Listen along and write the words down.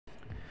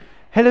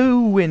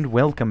Hello and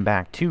welcome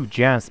back to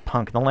Jazz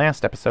Punk. In the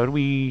last episode,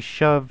 we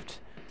shoved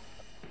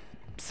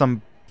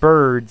some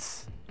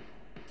birds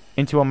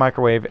into a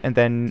microwave and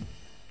then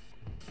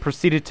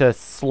proceeded to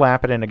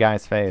slap it in a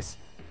guy's face.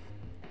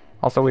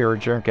 Also, we were a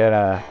jerk at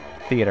a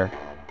theater.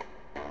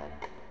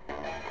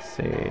 Let's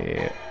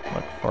see.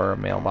 Look for a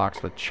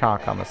mailbox with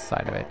chalk on the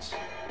side of it.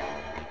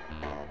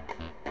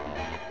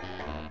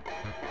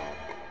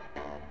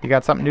 You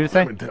got something new to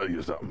say? Let me tell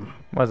you something.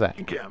 What's that?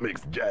 You can't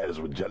mix jazz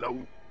with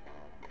jello.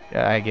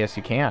 I guess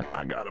you can't.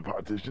 I got a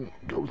partition.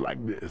 Goes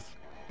like this.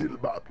 Diddle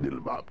bop,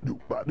 doop bop,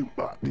 doop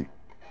bop, dee.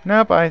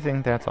 Nope, I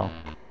think that's all.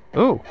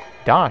 Ooh,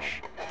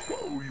 Dosh.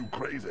 Whoa, you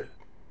crazy.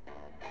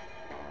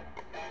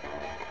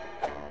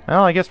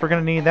 Well, I guess we're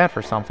gonna need that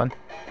for something.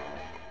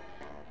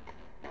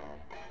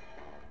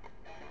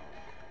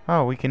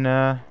 Oh, we can,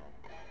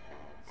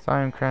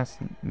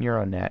 Simcrest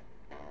Neuronet.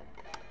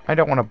 I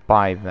don't want to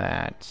buy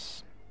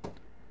that.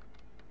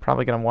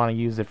 Probably gonna want to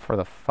use it for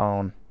the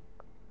phone.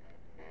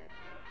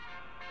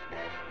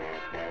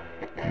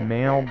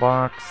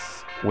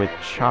 Mailbox with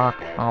chalk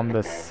on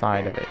the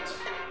side of it.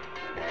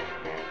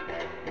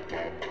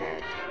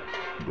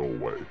 Go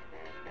away.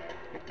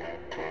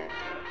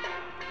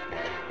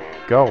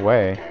 Go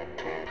away.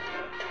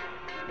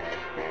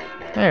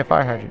 Hey,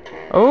 fire hydrant.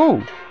 Oh!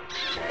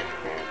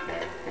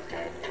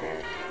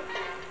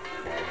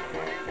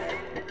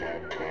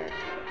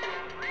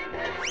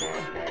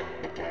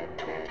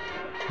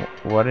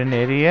 What an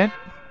idiot.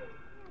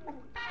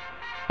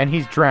 And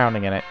he's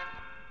drowning in it.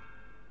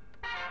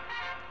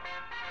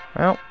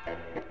 Well.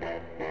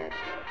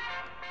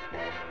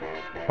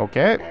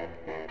 Okay.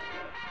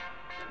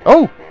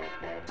 Oh!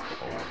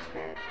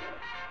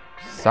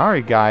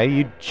 Sorry, guy.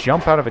 You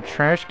jump out of a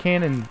trash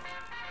can and...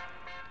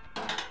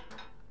 That's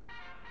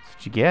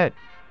what you get.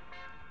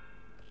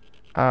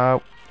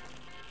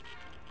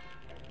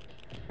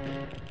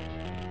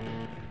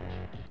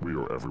 We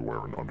are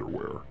everywhere in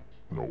underwear.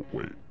 No,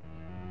 wait.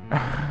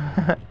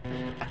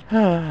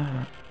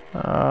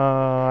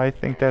 I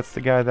think that's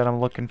the guy that I'm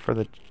looking for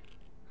the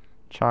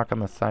chalk on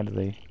the side of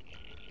the...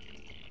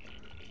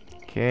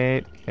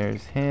 Okay,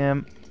 there's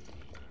him.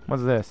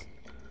 What's this?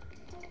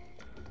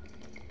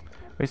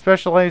 We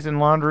specialize in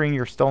laundering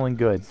your stolen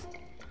goods.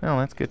 Oh,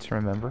 that's good to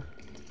remember.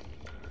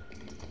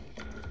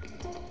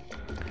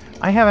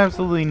 I have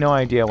absolutely no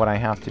idea what I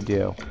have to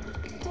do.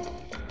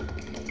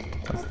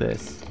 What's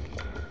this?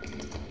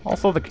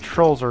 Also, the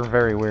controls are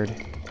very weird.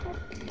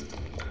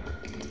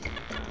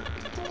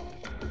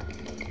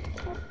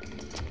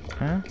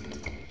 Huh?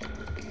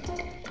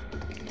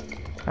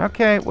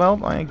 Okay,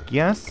 well, I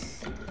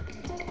guess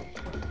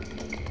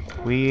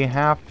we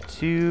have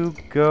to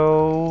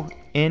go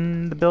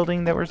in the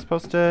building that we're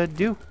supposed to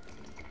do.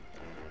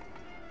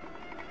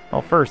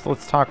 Well, first,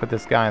 let's talk with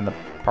this guy on the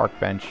park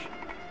bench.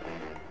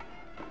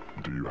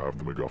 Do you have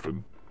the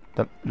MacGuffin?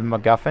 The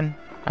MacGuffin?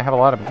 I have a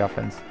lot of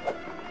MacGuffins.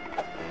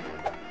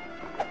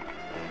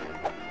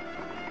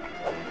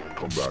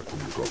 Come back when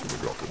you've got the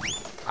MacGuffin.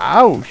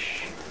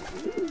 Ouch!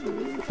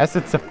 Yes,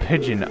 it's a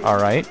pigeon,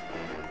 alright.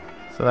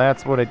 So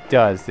that's what it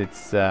does.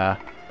 It's, Come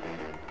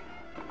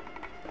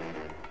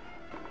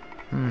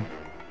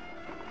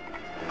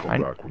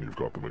back when you've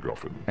got the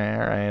MacGuffin.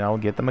 Alright, I'll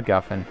get the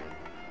MacGuffin.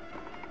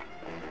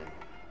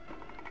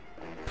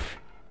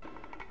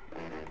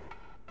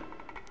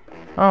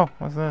 Oh,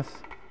 what's this?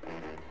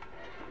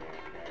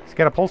 He's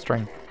got a pull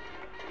string.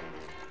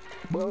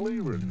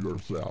 Believe in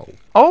yourself.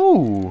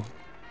 Oh!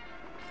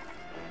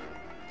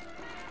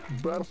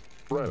 Best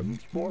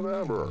friends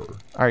forever.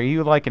 Are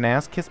you like an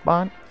ass kiss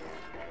bot?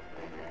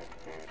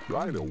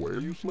 I know where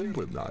you sleep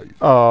at night.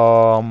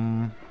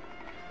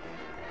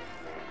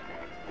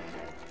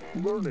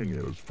 Learning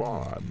is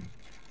fun.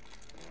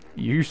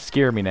 You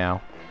scare me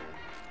now.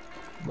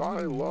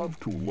 I love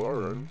to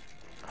learn.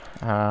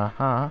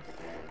 Uh-huh.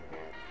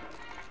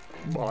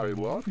 I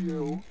love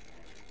you.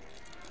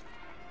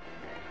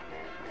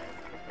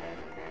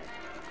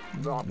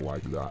 Not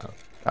like that.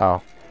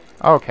 Oh.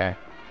 Okay.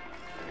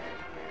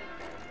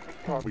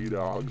 Puppy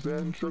dogs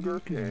and sugar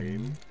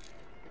cane.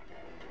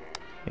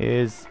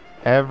 Is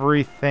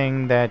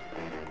everything that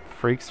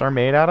freaks are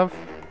made out of?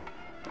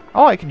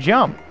 Oh, I can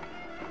jump.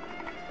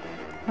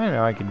 I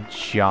know I can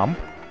jump.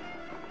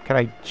 Can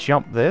I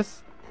jump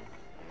this?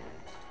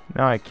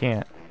 No, I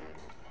can't.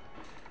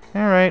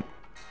 Alright.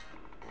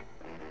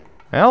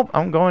 Well,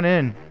 I'm going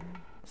in.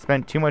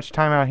 Spent too much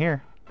time out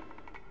here.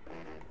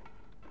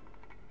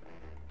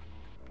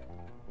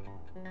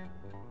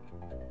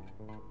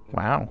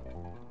 Wow.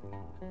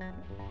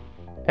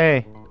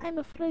 Hey. I'm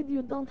afraid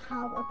you don't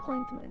have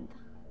appointment.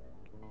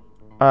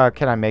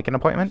 Can I make an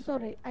appointment?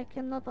 Sorry, I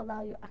cannot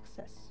allow you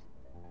access.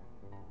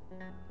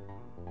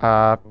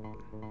 I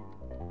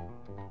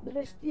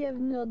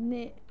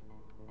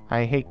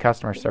hate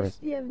customer service.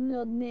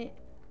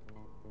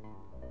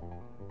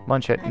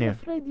 Lunch at I'm noon.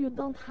 afraid you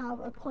don't have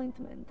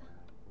appointment.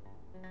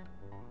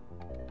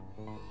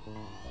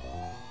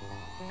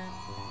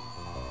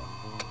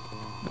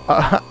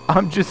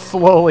 I'm just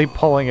slowly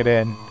pulling it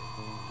in.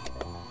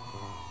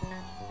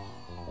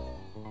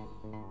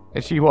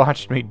 And she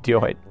watched me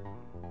do it.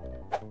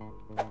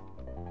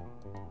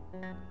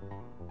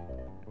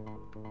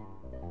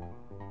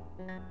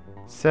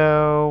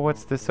 So,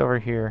 what's this over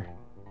here?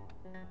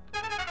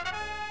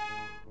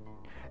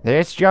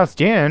 This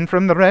just in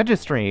from the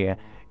registry.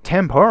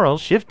 Temporal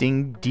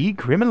shifting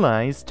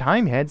decriminalized.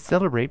 Time heads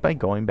celebrate by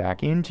going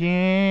back in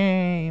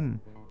time.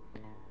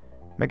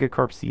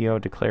 Megacorp CEO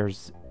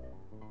declares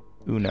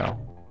Uno.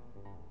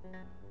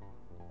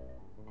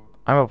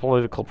 I'm a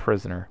political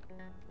prisoner.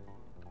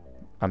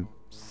 I'm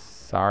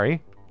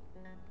sorry?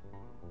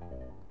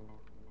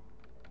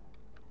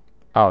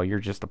 Oh, you're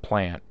just a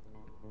plant.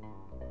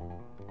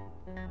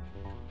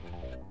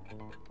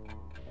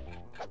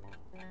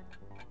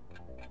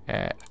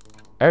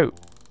 Oh.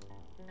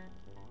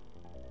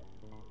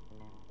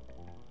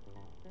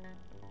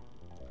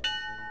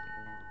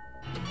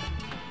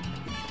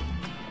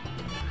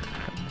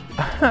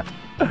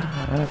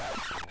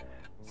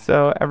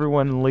 So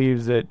everyone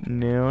leaves at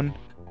noon.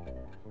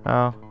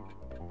 Oh.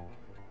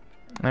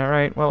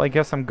 Alright, well I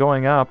guess I'm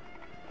going up.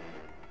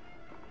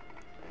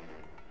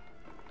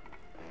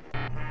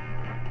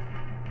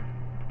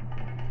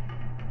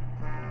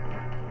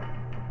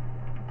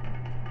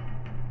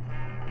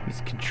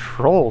 These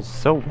controls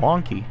so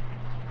wonky.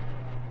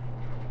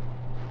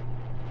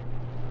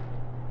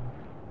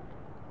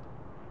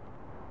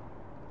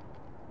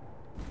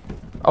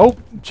 Oh,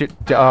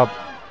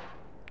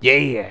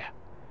 yeah,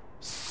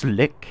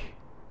 slick.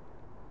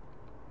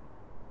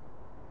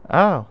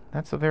 Oh,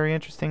 that's a very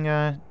interesting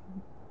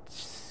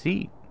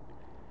seat.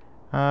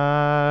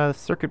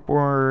 Circuit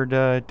board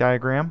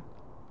diagram.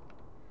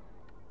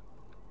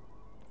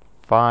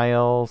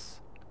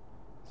 Files.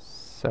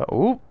 So,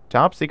 ooh,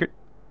 top secret.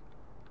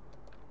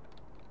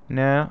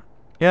 No.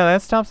 Yeah,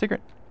 that's top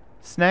secret.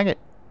 Snag it.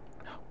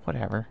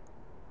 Whatever.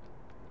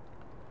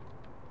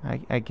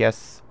 I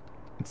guess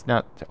it's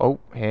not. Oh,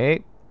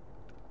 hey.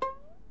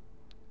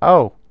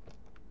 Oh.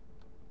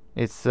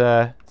 It's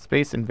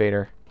Space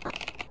Invader.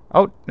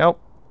 Oh,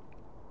 nope.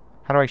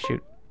 How do I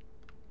shoot?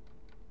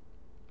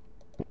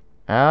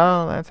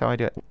 Oh, that's how I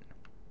do it.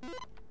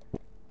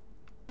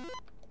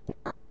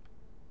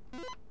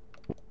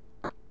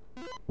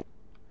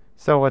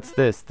 So what's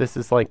this? This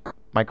is like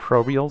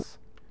microbials?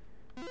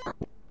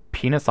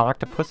 Penis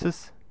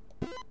octopuses?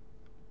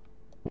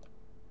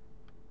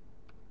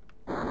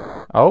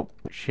 Oh,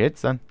 shit,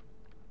 son.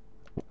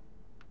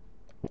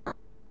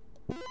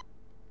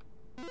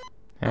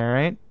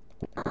 Alright.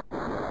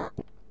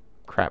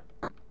 Crap.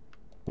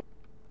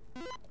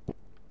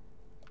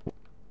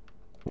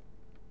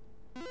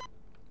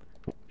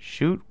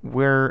 Shoot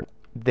where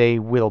they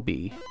will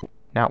be,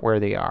 not where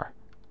they are.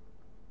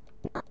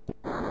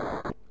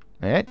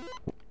 Eh.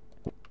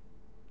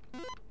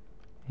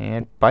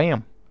 And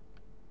bam.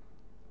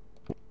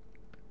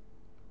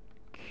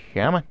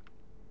 Come on.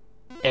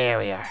 There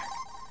we are.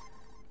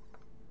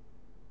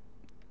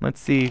 Let's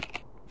see.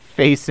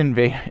 Face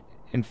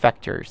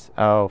infectors.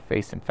 Oh,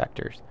 face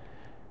infectors.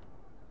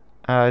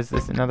 Is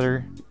this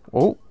another...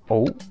 Oh,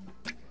 oh.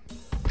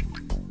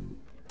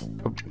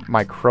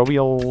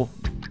 Microbial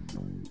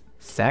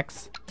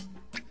sex?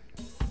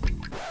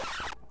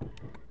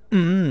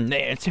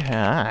 That's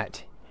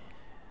hot.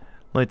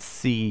 Let's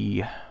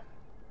see.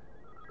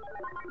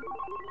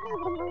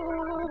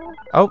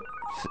 Oh,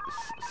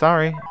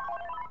 sorry.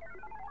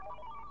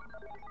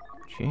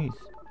 Jeez.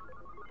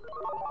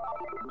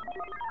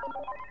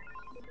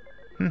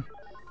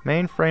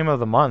 Mainframe of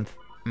the month.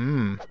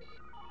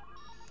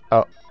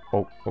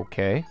 Oh,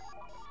 okay.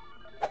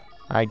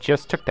 I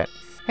just took that.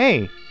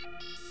 Hey!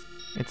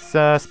 It's,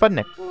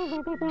 Sputnik.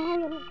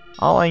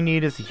 All I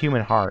need is a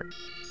human heart.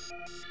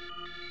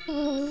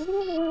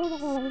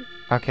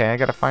 Okay, I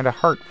gotta find a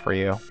heart for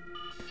you.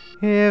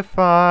 If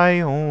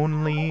I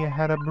only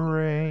had a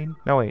brain...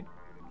 No, wait.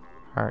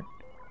 Heart.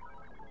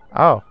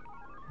 Oh.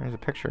 There's a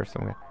picture of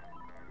someone.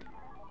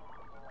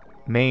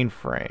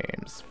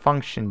 Mainframes.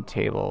 Function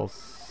tables.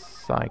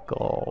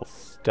 Cycle.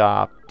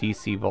 Stop.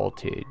 DC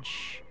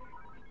voltage.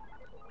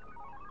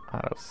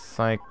 Auto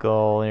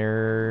cycle.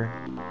 Error.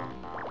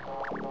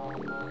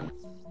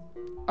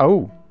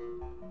 Oh.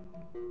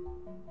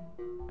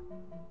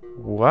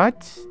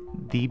 What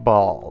the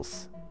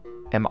balls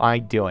am I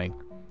doing?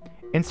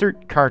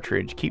 Insert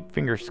cartridge. Keep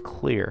fingers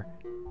clear.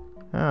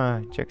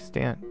 Eject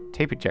stand.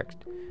 Tape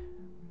eject.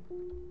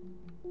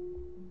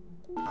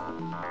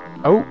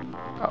 Oh.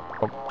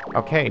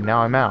 Okay, now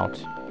I'm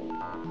out.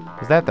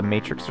 Is that the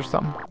Matrix or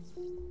something?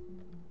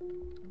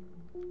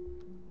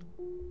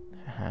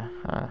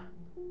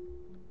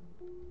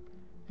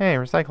 Hey,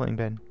 recycling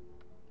bin.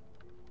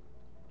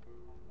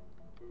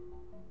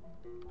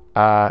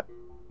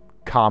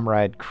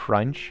 Comrade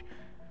Crunch.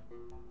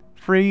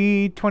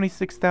 Free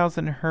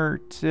 26,000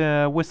 hertz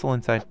whistle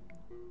inside.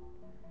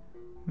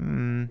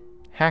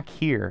 Hack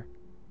here.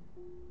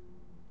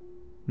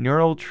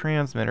 Neural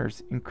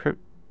transmitters. Encrypt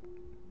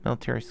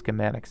military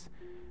schematics.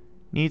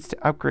 Needs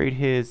to upgrade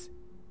his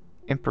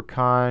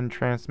Impricon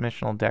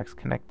transmissional decks.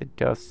 Connected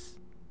DOS.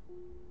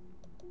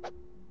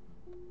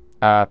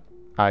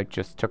 I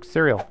just took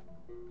cereal.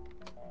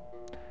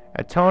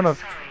 A tone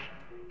of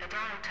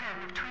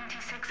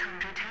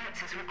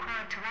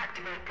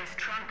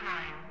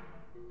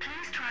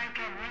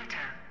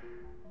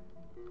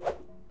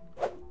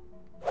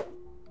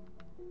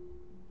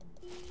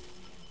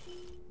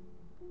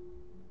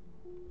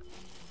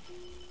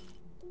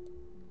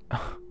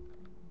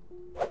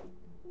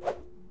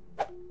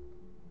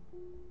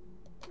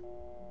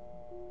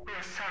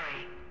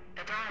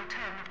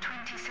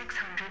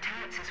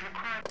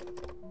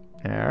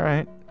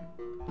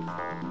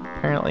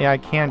apparently I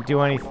can't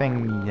do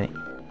anything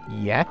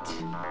yet.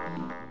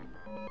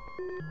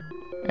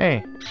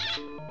 Hey.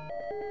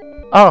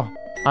 Oh,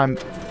 I'm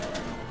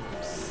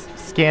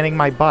scanning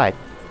my butt.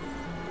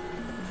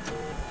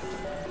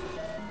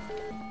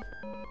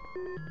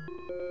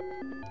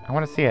 I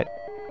want to see it.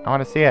 I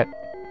want to see it.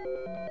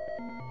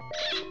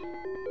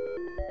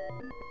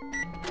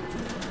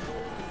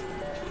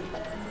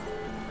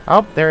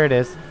 Oh, there it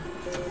is.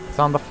 It's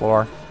on the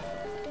floor.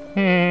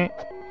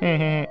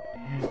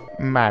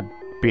 My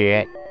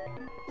bit.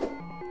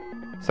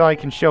 So I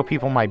can show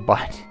people my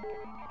butt.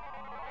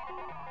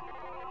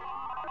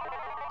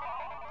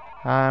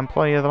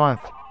 Employee of the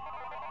month.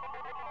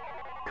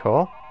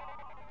 Cool.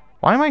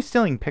 Why am I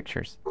stealing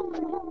pictures?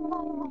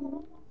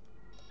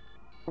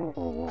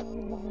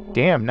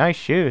 Damn, nice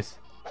shoes.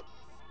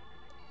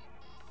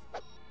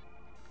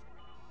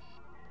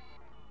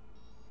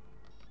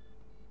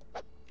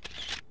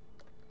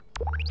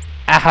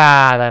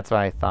 Aha, that's what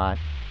I thought.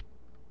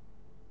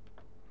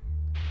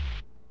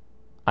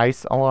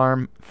 Ice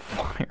alarm,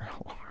 fire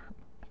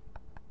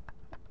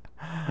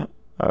alarm.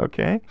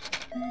 Okay.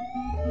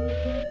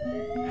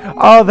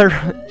 Oh,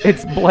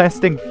 it's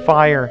blasting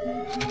fire.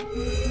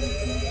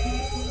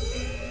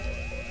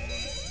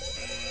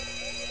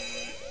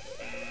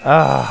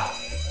 Ah,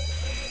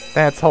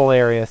 that's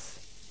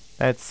hilarious.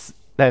 That's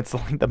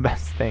like the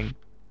best thing.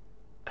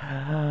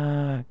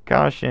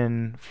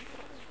 Caution,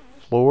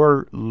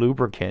 floor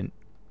lubricant.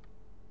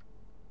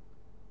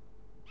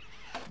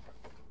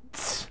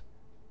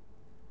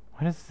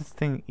 Why does this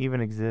thing even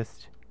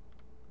exist?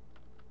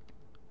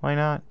 Why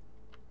not?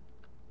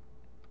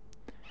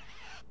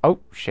 Oh,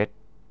 shit.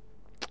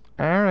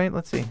 Alright,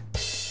 let's see.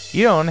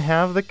 You don't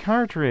have the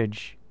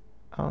cartridge.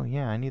 Oh,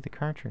 yeah, I need the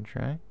cartridge,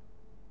 right?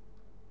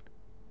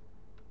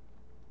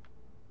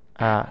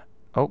 Oh.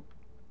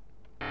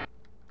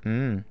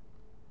 So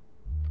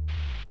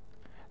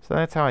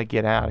that's how I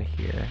get out of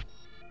here.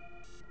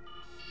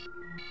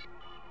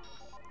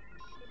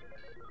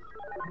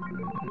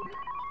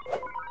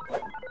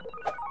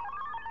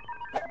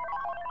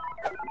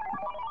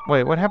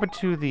 Wait, what happened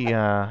to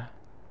the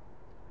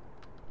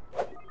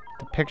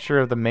picture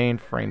of the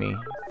mainframey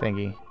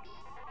thingy?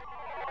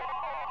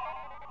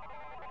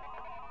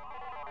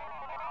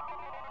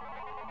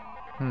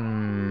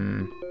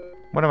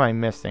 What am I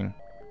missing?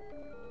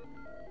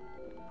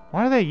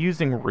 Why are they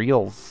using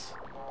reels?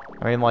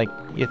 I mean, like,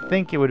 you'd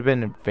think it would have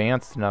been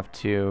advanced enough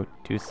to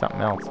do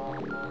something else.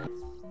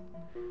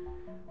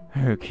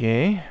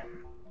 Okay.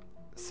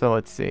 So,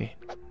 let's see.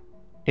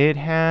 It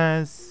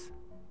has...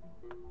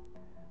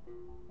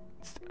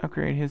 Let's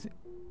upgrade his...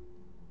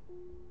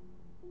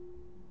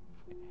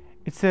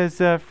 It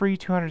says, free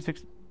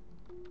 206...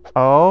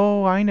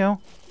 Oh, I know.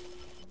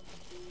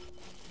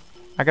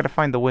 I gotta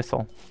find the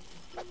whistle.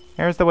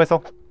 Here's the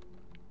whistle.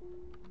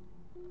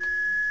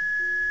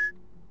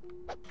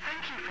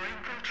 Thank you for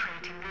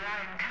infiltrating the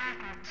Iron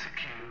Curtain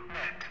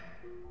net.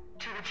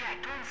 To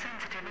reject all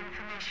sensitive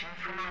information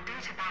from our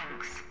data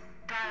banks,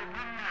 dial 1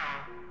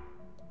 now.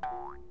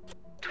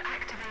 To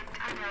activate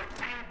adult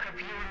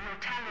pay-per-view on your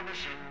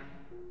television,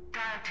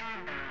 dial 2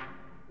 now.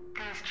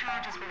 These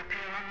charges will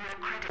appear on your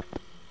credit.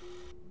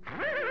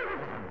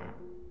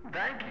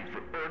 Thank you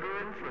for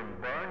ordering from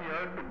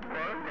Barnyard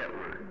Boudoir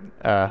Network.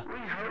 We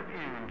hope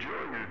you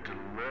enjoy your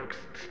deluxe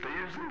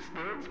Stairs and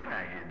Studs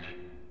package.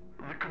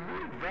 The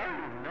committed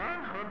value of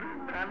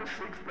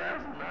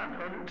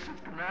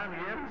 996,969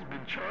 yen has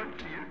been charged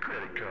to your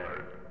credit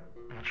card.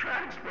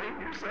 Try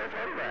explaining yourself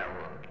out of that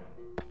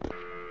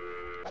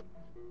one.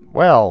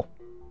 Well,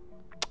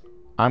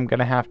 I'm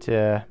gonna have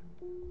to...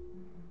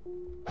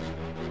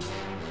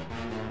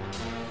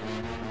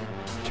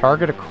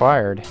 Target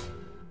acquired.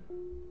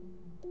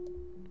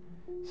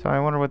 So I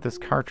wonder what this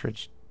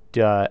cartridge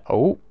does.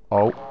 Oh.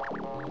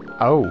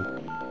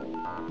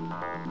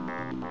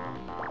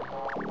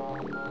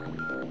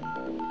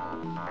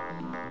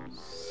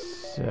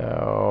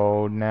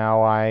 So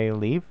now I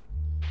leave.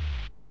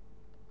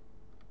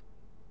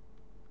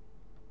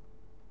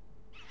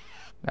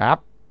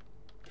 Up.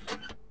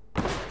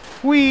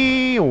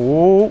 Wee.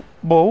 Oh.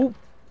 Whoa.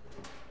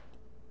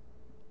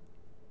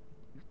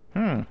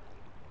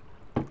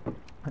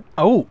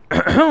 Oh.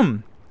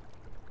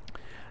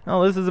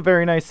 Oh, this is a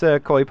very nice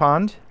koi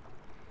pond.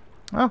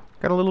 Oh,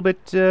 got a little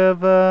bit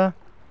of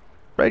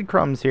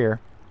breadcrumbs here.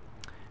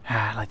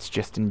 Let's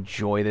just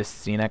enjoy this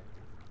scenic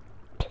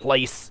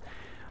place.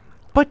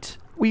 But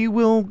we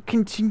will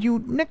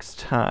continue next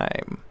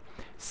time.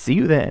 See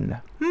you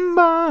then.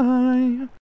 Bye.